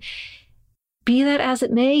him. Be that as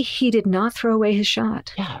it may, he did not throw away his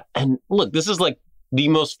shot. Yeah. And look, this is like the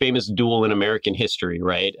most famous duel in American history,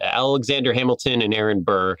 right? Alexander Hamilton and Aaron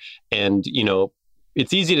Burr. And, you know,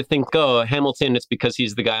 it's easy to think, oh, Hamilton, it's because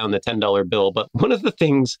he's the guy on the $10 bill. But one of the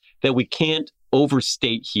things that we can't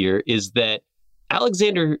overstate here is that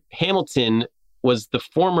Alexander Hamilton was the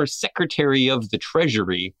former Secretary of the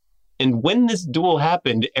Treasury. And when this duel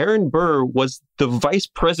happened, Aaron Burr was the Vice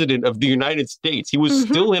President of the United States. He was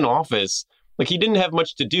still in office. Like, he didn't have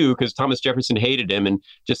much to do because Thomas Jefferson hated him and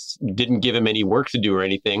just didn't give him any work to do or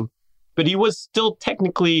anything. But he was still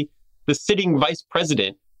technically the sitting vice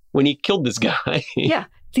president when he killed this guy.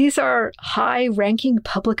 These are high-ranking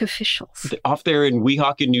public officials. Off there in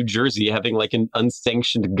Weehawken, New Jersey, having like an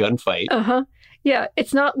unsanctioned gunfight. Yeah,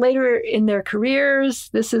 it's not later in their careers.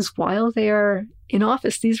 This is while they are in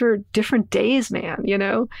office. These were different days, man, you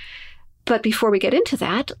know? But before we get into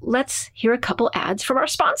that, let's hear a couple ads from our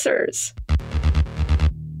sponsors.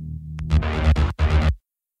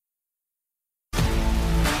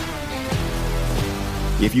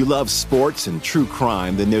 If you love sports and true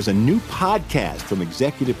crime, then there's a new podcast from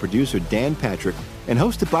executive producer Dan Patrick and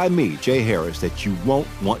hosted by me, Jay Harris, that you won't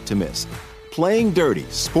want to miss. Playing Dirty: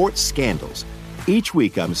 Sports Scandals. Each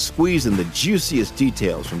week, I'm squeezing the juiciest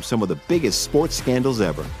details from some of the biggest sports scandals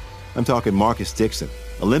ever. I'm talking Marcus Dixon,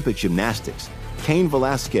 Olympic gymnastics, Cain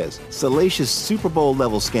Velasquez, salacious Super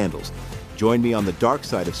Bowl-level scandals. Join me on the dark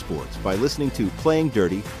side of sports by listening to Playing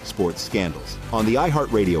Dirty Sports Scandals on the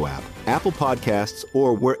iHeartRadio app, Apple Podcasts,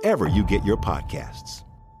 or wherever you get your podcasts.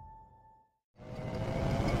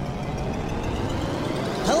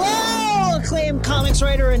 Hello, acclaimed comics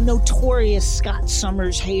writer and notorious Scott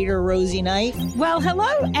Summers hater, Rosie Knight. Well,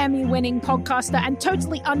 hello, Emmy-winning podcaster and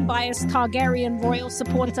totally unbiased Targaryen royal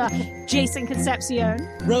supporter, Jason Concepcion.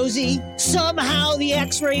 Rosie, somehow the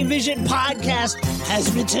X-Ray Vision podcast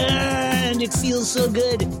has returned. It feels so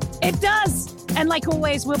good. It does. And like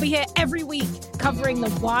always, we'll be here every week covering the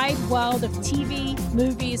wide world of TV,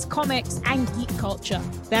 movies, comics, and geek culture.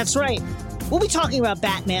 That's right. We'll be talking about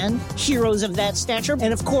Batman, heroes of that stature,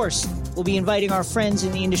 and of course, we'll be inviting our friends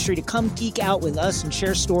in the industry to come geek out with us and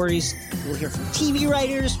share stories. We'll hear from TV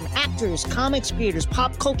writers, from actors, comics creators,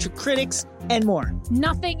 pop culture critics, and more.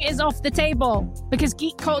 Nothing is off the table because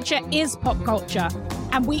geek culture is pop culture,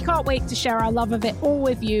 and we can't wait to share our love of it all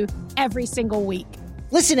with you every single week.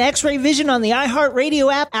 Listen to X-Ray Vision on the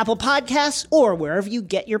iHeartRadio app, Apple Podcasts, or wherever you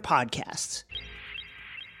get your podcasts.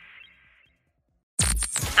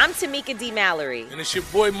 I'm Tamika D. Mallory. And it's your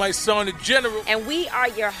boy, my son, the General. And we are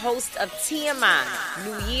your hosts of TMI.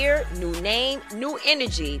 New year, new name, new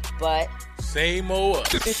energy, but same old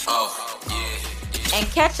us. Oh, yeah. And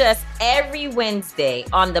catch us every Wednesday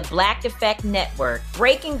on the Black Effect Network,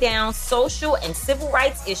 breaking down social and civil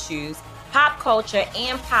rights issues, pop culture,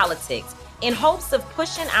 and politics in hopes of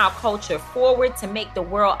pushing our culture forward to make the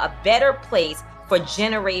world a better place for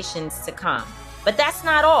generations to come. But that's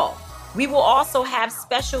not all. We will also have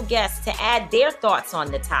special guests to add their thoughts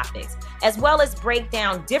on the topics, as well as break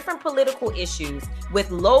down different political issues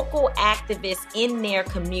with local activists in their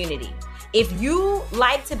community. If you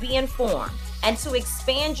like to be informed and to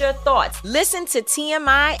expand your thoughts, listen to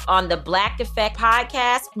TMI on the Black Effect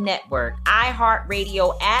Podcast Network,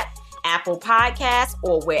 iHeartRadio app, Apple Podcasts,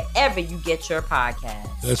 or wherever you get your podcasts.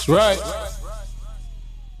 That's right.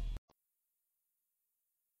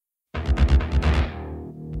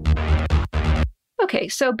 Okay,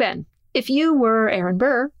 so Ben, if you were Aaron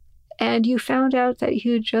Burr and you found out that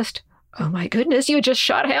you just, oh my goodness, you just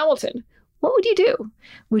shot Hamilton, what would you do?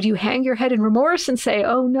 Would you hang your head in remorse and say,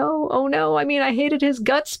 oh no, I mean, I hated his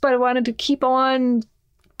guts, but I wanted to keep on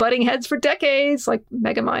butting heads for decades, like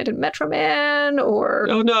Megamind and Metro Man, or...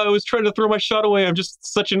 Oh no, I was trying to throw my shot away. I'm just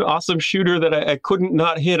such an awesome shooter that I couldn't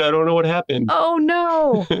not hit. I don't know what happened. Oh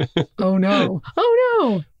no. Oh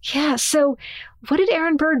no. Yeah, so what did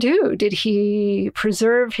Aaron Burr do? Did he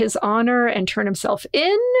preserve his honor and turn himself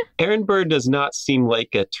in? Aaron Burr does not seem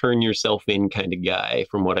like a turn yourself in kind of guy,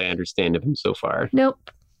 from what I understand of him so far. Nope.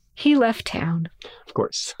 He left town. Of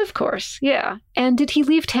course. Of course, yeah. And did he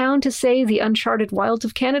leave town to, say, the uncharted wilds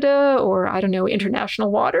of Canada or, I don't know,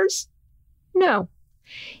 international waters? No.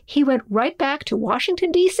 He went right back to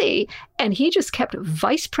Washington, D.C., and he just kept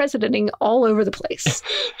vice presidenting all over the place.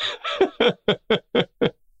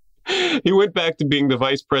 He went back to being the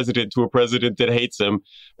vice president to a president that hates him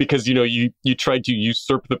because, you know, you tried to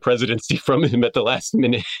usurp the presidency from him at the last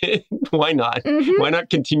minute. Why not? Mm-hmm. Why not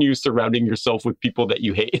continue surrounding yourself with people that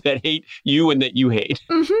you hate, that hate you and that you hate?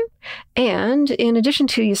 Mm-hmm. And in addition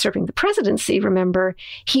to usurping the presidency, remember,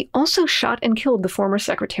 he also shot and killed the former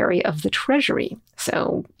Secretary of the Treasury.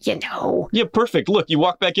 So, you know. Yeah, perfect. Look, you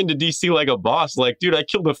walk back into D.C. like a boss, like, dude, I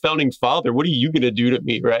killed the founding father. What are you going to do to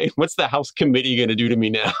me, right? What's the House committee going to do to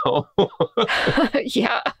me now?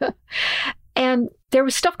 Yeah. And there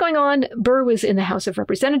was stuff going on. Burr was in the House of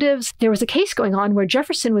Representatives. There was a case going on where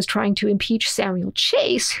Jefferson was trying to impeach Samuel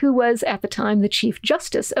Chase, who was at the time the Chief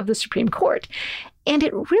Justice of the Supreme Court. And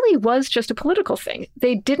it really was just a political thing.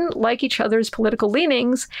 They didn't like each other's political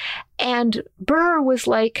leanings. And Burr was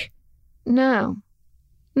like, no,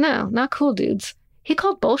 not cool, dudes. He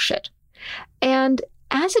called bullshit. And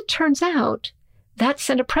as it turns out, that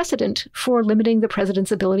set a precedent for limiting the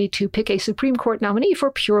president's ability to pick a Supreme Court nominee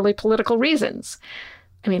for purely political reasons.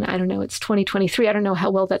 I mean, I don't know, it's 2023. I don't know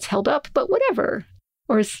how well that's held up, but whatever.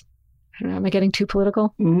 Or is, I don't know, am I getting too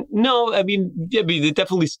political? No, I mean, it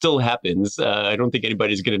definitely still happens. I don't think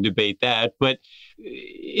anybody's going to debate that, but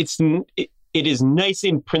it is nice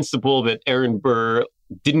in principle that Aaron Burr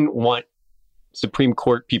didn't want Supreme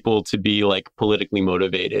Court people to be like politically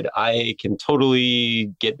motivated. I can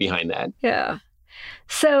totally get behind that. Yeah.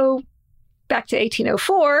 So back to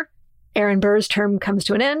 1804, Aaron Burr's term comes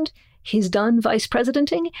to an end. He's done vice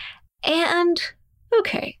presidenting. And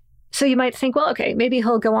okay, so you might think, well, okay, maybe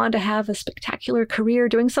he'll go on to have a spectacular career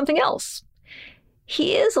doing something else.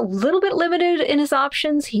 He is a little bit limited in his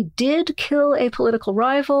options. He did kill a political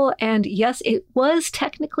rival, and yes, it was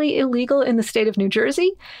technically illegal in the state of New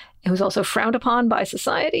Jersey. It was also frowned upon by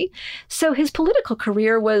society. So his political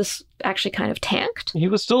career was actually kind of tanked. He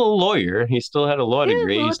was still a lawyer. He still had a law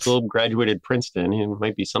degree. He still graduated Princeton. It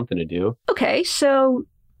might be something to do. Okay, so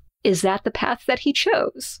is that the path that he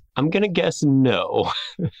chose? I'm going to guess no.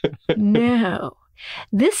 No.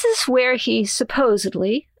 This is where he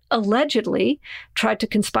supposedly, allegedly, tried to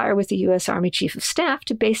conspire with the U.S. Army Chief of Staff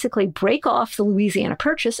to basically break off the Louisiana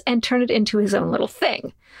Purchase and turn it into his own little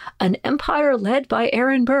thing. An empire led by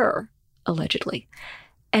Aaron Burr, allegedly.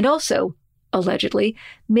 And also, allegedly,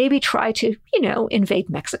 maybe try to, invade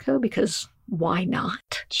Mexico, because why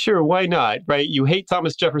not? Sure, why not, right? You hate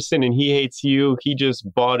Thomas Jefferson and he hates you. He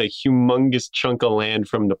just bought a humongous chunk of land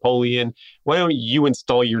from Napoleon. Why don't you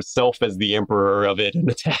install yourself as the emperor of it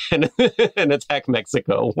and attack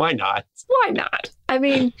Mexico? Why not? Why not? I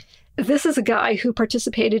mean, this is a guy who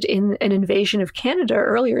participated in an invasion of Canada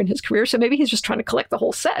earlier in his career, so maybe he's just trying to collect the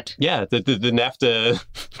whole set. Yeah, the NAFTA...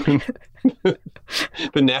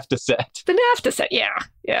 the NAFTA set. The NAFTA set,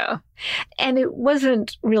 yeah. And it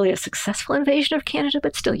wasn't really a successful invasion of Canada,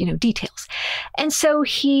 but still, details. And so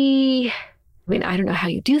I don't know how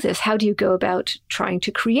you do this. How do you go about trying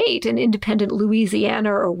to create an independent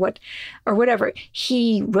Louisiana or whatever?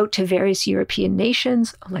 He wrote to various European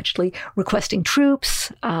nations, allegedly requesting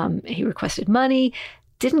troops. He requested money,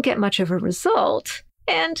 didn't get much of a result.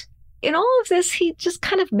 And in all of this, he just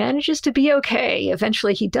kind of manages to be okay.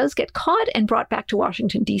 Eventually, he does get caught and brought back to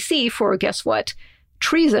Washington, D.C. for, guess what?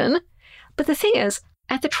 Treason. But the thing is,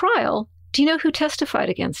 at the trial, do you know who testified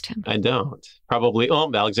against him? I don't. Probably,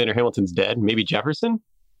 Alexander Hamilton's dead. Maybe Jefferson?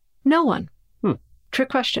 No one. Trick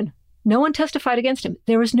question. No one testified against him.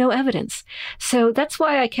 There was no evidence. So that's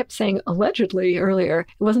why I kept saying allegedly earlier.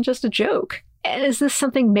 It wasn't just a joke. And is this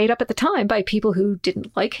something made up at the time by people who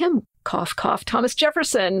didn't like him? Cough, cough, Thomas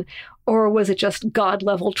Jefferson. Or was it just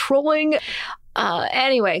God-level trolling?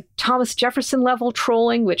 Anyway, Thomas Jefferson-level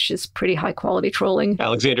trolling, which is pretty high-quality trolling.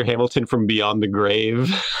 Alexander Hamilton from beyond the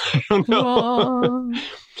grave. I don't know.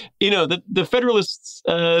 The Federalists,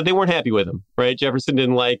 they weren't happy with him, right? Jefferson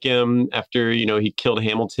didn't like him after, he killed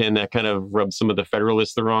Hamilton. That kind of rubbed some of the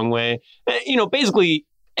Federalists the wrong way. Basically,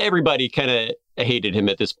 everybody kind of hated him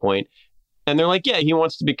at this point. And they're like, yeah, he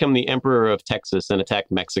wants to become the emperor of Texas and attack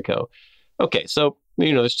Mexico. Okay, so,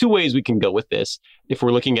 there's two ways we can go with this if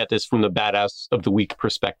we're looking at this from the badass of the week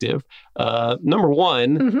perspective. Number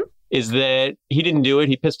one is that he didn't do it.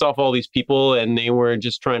 He pissed off all these people and they were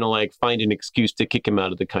just trying to find an excuse to kick him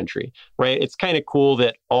out of the country, right? It's kind of cool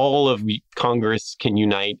that all of Congress can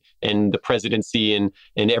unite and the presidency and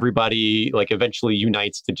everybody eventually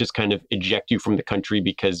unites to just kind of eject you from the country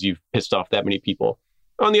because you've pissed off that many people.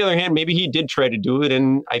 On the other hand, maybe he did try to do it,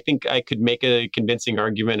 and I think I could make a convincing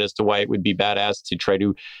argument as to why it would be badass to try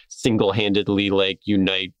to single-handedly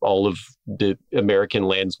unite all of the American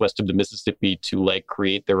lands west of the Mississippi to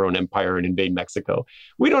create their own empire and invade Mexico.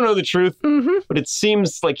 We don't know the truth, but it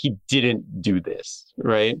seems like he didn't do this,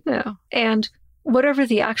 right? No. And whatever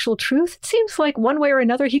the actual truth, it seems like one way or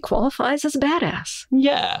another he qualifies as a badass.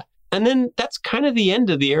 Yeah. And then that's kind of the end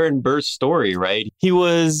of the Aaron Burr story, right? He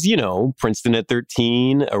was, Princeton at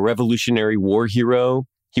 13, a Revolutionary War hero.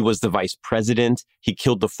 He was the vice president. He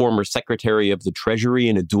killed the former secretary of the Treasury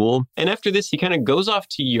in a duel. And after this, he kind of goes off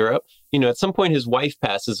to Europe. At some point, his wife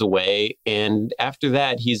passes away. And after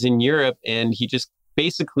that, he's in Europe and he just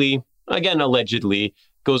basically, again, allegedly,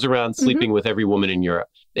 goes around sleeping with every woman in Europe.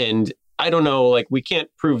 And I don't know, we can't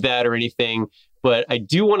prove that or anything. But I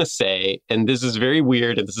do want to say, and this is very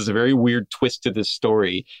weird, and this is a very weird twist to this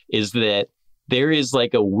story, is that there is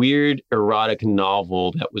a weird erotic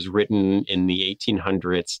novel that was written in the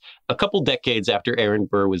 1800s, a couple decades after Aaron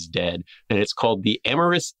Burr was dead. And it's called The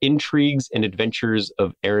Amorous Intrigues and Adventures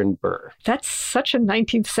of Aaron Burr. That's such a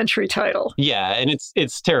 19th century title. Yeah, and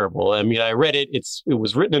it's terrible. I mean, I read it. It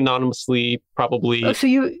was written anonymously, probably. Oh, so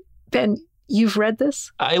you've read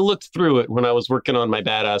this? I looked through it when I was working on my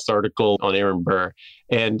badass article on Aaron Burr.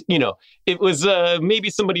 And, it was maybe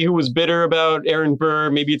somebody who was bitter about Aaron Burr.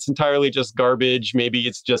 Maybe it's entirely just garbage. Maybe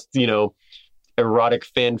it's just, erotic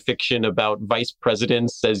fan fiction about vice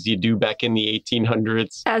presidents as you do back in the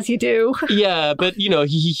 1800s. As you do. Yeah, but,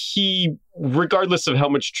 he, regardless of how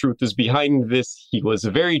much truth is behind this, he was a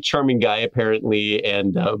very charming guy, apparently.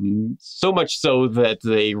 And so much so that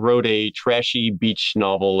they wrote a trashy beach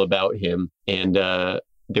novel about him. And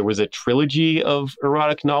there was a trilogy of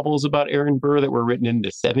erotic novels about Aaron Burr that were written in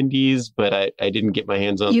the 70s, but I didn't get my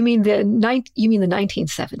hands on. You mean the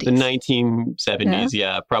 1970s? The 1970s,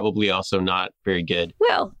 yeah, probably also not very good.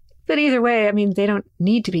 Well, But either way, I mean, they don't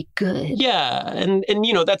need to be good. Yeah. And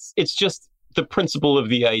it's just the principle of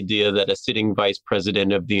the idea that a sitting vice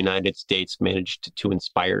president of the United States managed to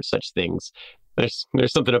inspire such things. There's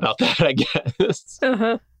something about that, I guess.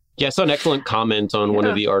 Uh-huh. Yeah, I saw an excellent comment on one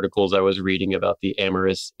of the articles I was reading about the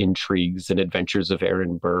amorous intrigues and adventures of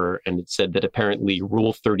Aaron Burr, and it said that apparently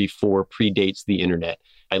Rule 34 predates the internet.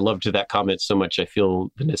 I loved that comment so much, I feel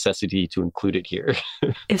the necessity to include it here.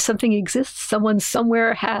 If something exists, someone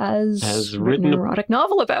somewhere has written an erotic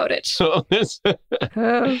novel about it. So, as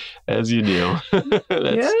you do.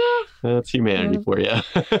 That's humanity for you.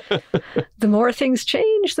 The more things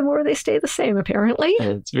change, the more they stay the same, apparently.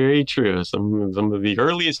 It's very true. Some of the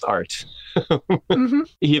earliest art. Mm-hmm.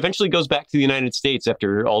 He eventually goes back to the United States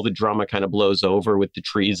after all the drama kind of blows over with the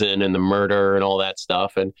treason and the murder and all that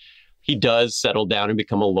stuff. And he does settle down and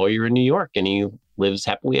become a lawyer in New York, and he lives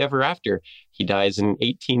happily ever after. He dies in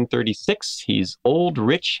 1836. He's old,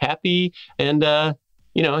 rich, happy, and,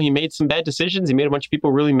 he made some bad decisions. He made a bunch of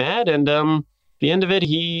people really mad, and at the end of it,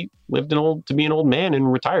 he lived to be an old man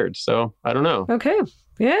and retired. So, I don't know. Okay.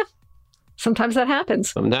 Yeah. Sometimes that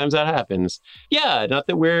happens. Yeah, not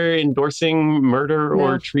that we're endorsing murder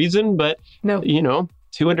or treason, but,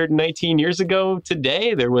 219 years ago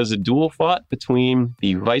today, there was a duel fought between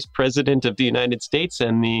the Vice President of the United States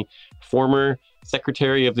and the former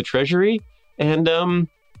Secretary of the Treasury. And,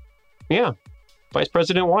 Vice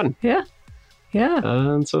President won. Yeah.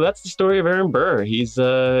 And so that's the story of Aaron Burr. He's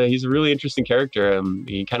a really interesting character.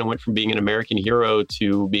 He kind of went from being an American hero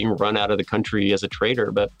to being run out of the country as a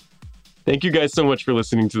traitor. But thank you guys so much for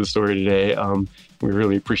listening to the story today. We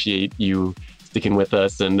really appreciate you sticking with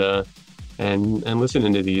us and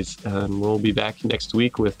listening to these. We'll be back next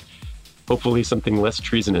week with hopefully something less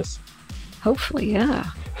treasonous. Hopefully, yeah.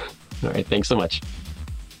 All right, thanks so much.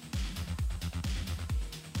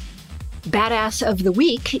 Badass of the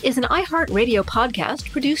Week is an iHeartRadio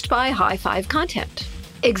podcast produced by High Five Content.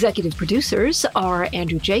 Executive producers are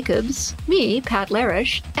Andrew Jacobs, me, Pat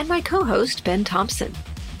Larish, and my co-host, Ben Thompson.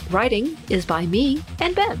 Writing is by me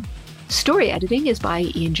and Ben. Story editing is by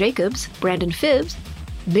Ian Jacobs, Brandon Phibbs.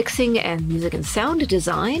 Mixing and music and sound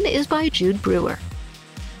design is by Jude Brewer.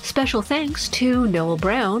 Special thanks to Noel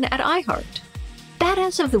Brown at iHeart.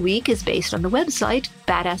 Badass of the Week is based on the website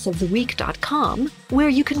badassoftheweek.com, where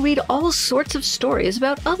you can read all sorts of stories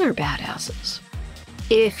about other badasses.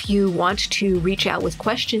 If you want to reach out with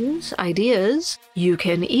questions, ideas, you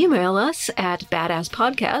can email us at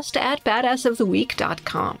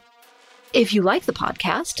badasspodcast@badassoftheweek.com. If you like the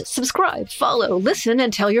podcast, subscribe, follow, listen,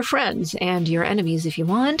 and tell your friends and your enemies if you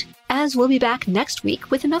want, as we'll be back next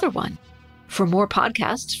week with another one. For more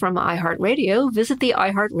podcasts from iHeartRadio, visit the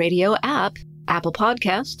iHeartRadio app, Apple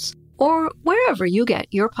Podcasts, or wherever you get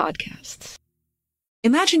your podcasts.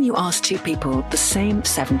 Imagine you ask two people the same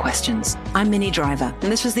 7 questions. I'm Minnie Driver,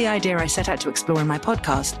 and this was the idea I set out to explore in my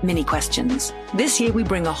podcast, Mini Questions. This year, we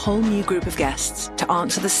bring a whole new group of guests to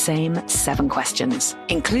answer the same 7 questions,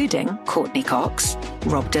 including Courtney Cox,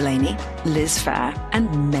 Rob Delaney, Liz Phair,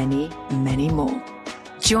 and many, many more.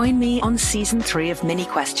 Join me on Season 3 of Mini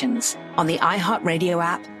Questions on the iHeartRadio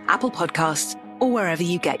app, Apple Podcasts, or wherever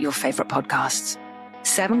you get your favorite podcasts.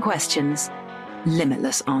 7 questions,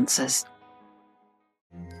 limitless answers.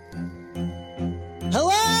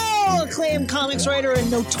 Hello, acclaimed comics writer and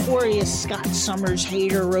notorious Scott Summers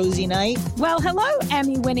hater, Rosie Knight. Well, hello,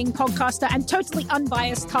 Emmy-winning podcaster and totally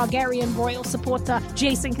unbiased Targaryen royal supporter,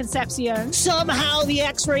 Jason Concepcion. Somehow the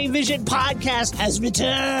X-Ray Vision podcast has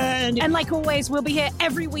returned. And like always, we'll be here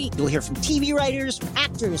every week. You'll hear from TV writers,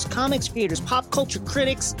 actors, comics creators, pop culture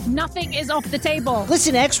critics. Nothing is off the table.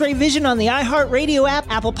 Listen to X-Ray Vision on the iHeartRadio app,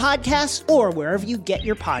 Apple Podcasts, or wherever you get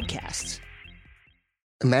your podcasts.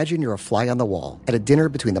 Imagine you're a fly on the wall at a dinner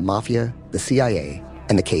between the Mafia, the CIA,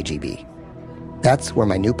 and the KGB. That's where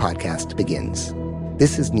my new podcast begins.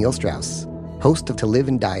 This is Neil Strauss, host of To Live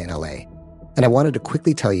and Die in LA, and I wanted to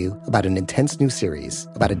quickly tell you about an intense new series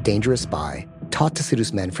about a dangerous spy taught to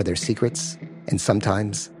seduce men for their secrets and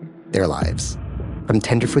sometimes their lives. From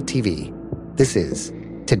Tenderfoot TV, this is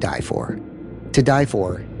To Die For. To Die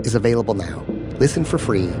For is available now. Listen for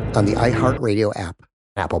free on the iHeartRadio app,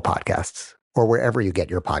 Apple Podcasts, or wherever you get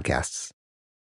your podcasts.